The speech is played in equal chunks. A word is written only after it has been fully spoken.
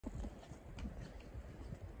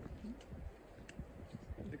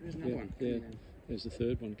there's another one. Yeah, there's the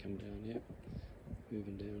third one come down, yeah.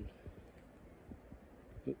 Moving down.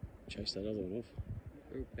 Oh, chase that other one off.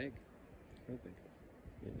 Oh, big. Real big.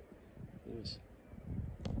 Yeah, nice.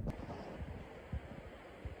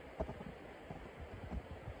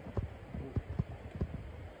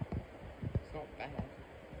 It's not bad.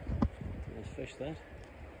 Nice fish, that.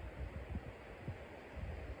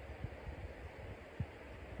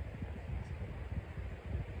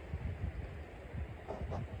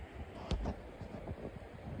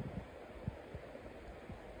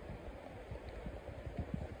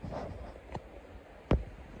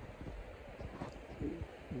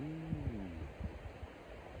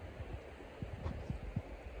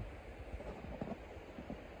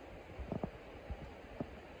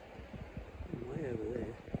 Way over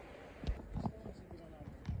there.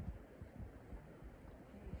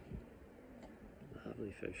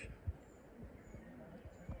 Lovely fish.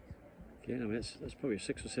 Yeah, I mean that's probably a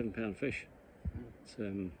 6 or 7 pound fish. It's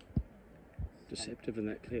deceptive in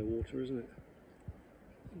that clear water, isn't it?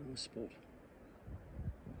 Nice spot.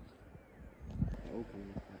 They're all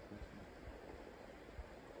coming up like this.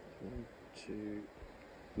 1, 2.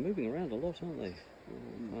 They're moving around a lot, aren't they?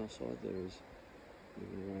 On the far side there is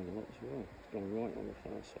moving around a lot as well. It's gone right on the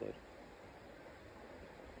far side.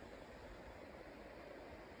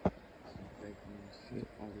 Big ones.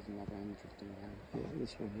 Oh, there's another one drifting down. Yeah,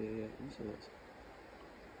 this one here, yeah. So that's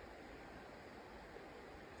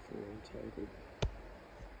 4 in total.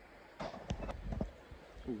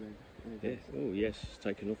 Oh, there. Yeah. Oh yes, it's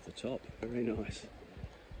taken off the top. Very nice.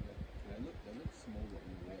 They look smaller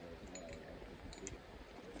in the water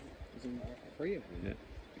as well. There's 3 of them. Yeah.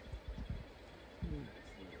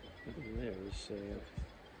 That one there is.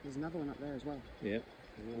 There's another one up there as well. Yeah.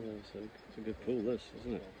 Well, it's a good pull, this,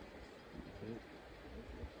 isn't it? Yeah.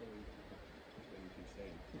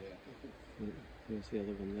 There's the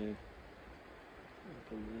other one there.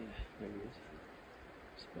 Up on there. There he is.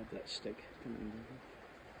 It's above that stick. Coming over.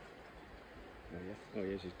 Oh yeah. Oh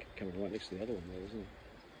yes, he's coming right next to the other one there, isn't he?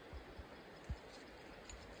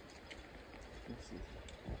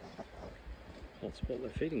 Hot spot. They're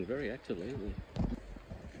feeding very actively, aren't they?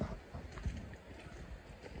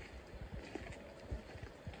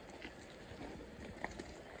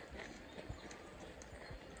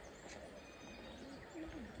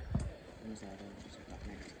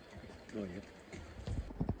 Oh yeah.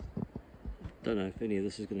 Don't know if any of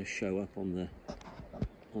this is going to show up on the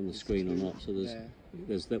screen or not. So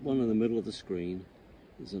there's that one in the middle of the screen.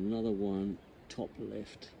 There's another one top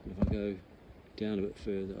left. And if I go down a bit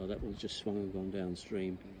further, oh, that one's just swung and gone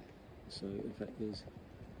downstream. So in fact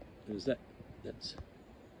there's that. That's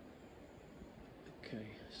okay.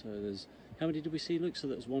 So there's, how many did we see, Luke? So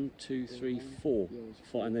that was 1, 2, 3, 4,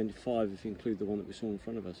 5, and then 5 if you include the one that we saw in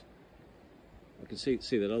front of us. I can see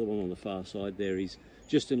that other one on the far side there. He's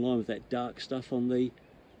just in line with that dark stuff on the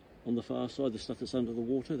far side, the stuff that's under the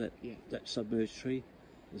water, that submerged tree.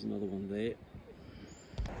 There's another one there.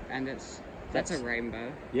 And that's a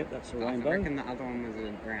rainbow. Yep, that's a rainbow. I reckon the other one was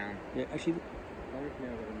a brown. Yeah, actually, I reckon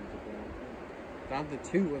the other one was a brown. The other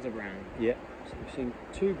 2 was a brown. Yeah, so we've seen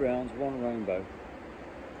 2 browns, 1 rainbow.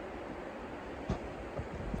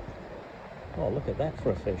 Oh, look at that for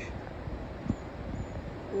a fish.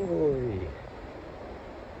 Oi.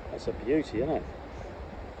 That's a beauty, isn't it?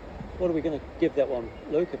 What are we going to give that one,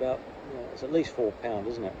 Luke? About, it's at least 4 pound,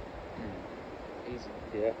 isn't it? Easy.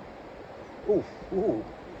 Yeah. Ooh, ooh.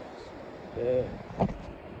 Yeah.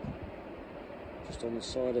 Just on the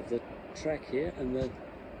side of the track here, and I'm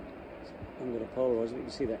going to polarise it. You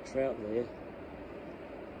can see that trout there.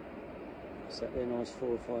 Is that there? Nice 4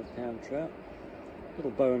 or 5 pound trout.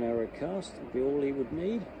 Little bow and arrow cast would be all he would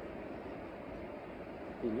need.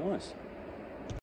 Be nice.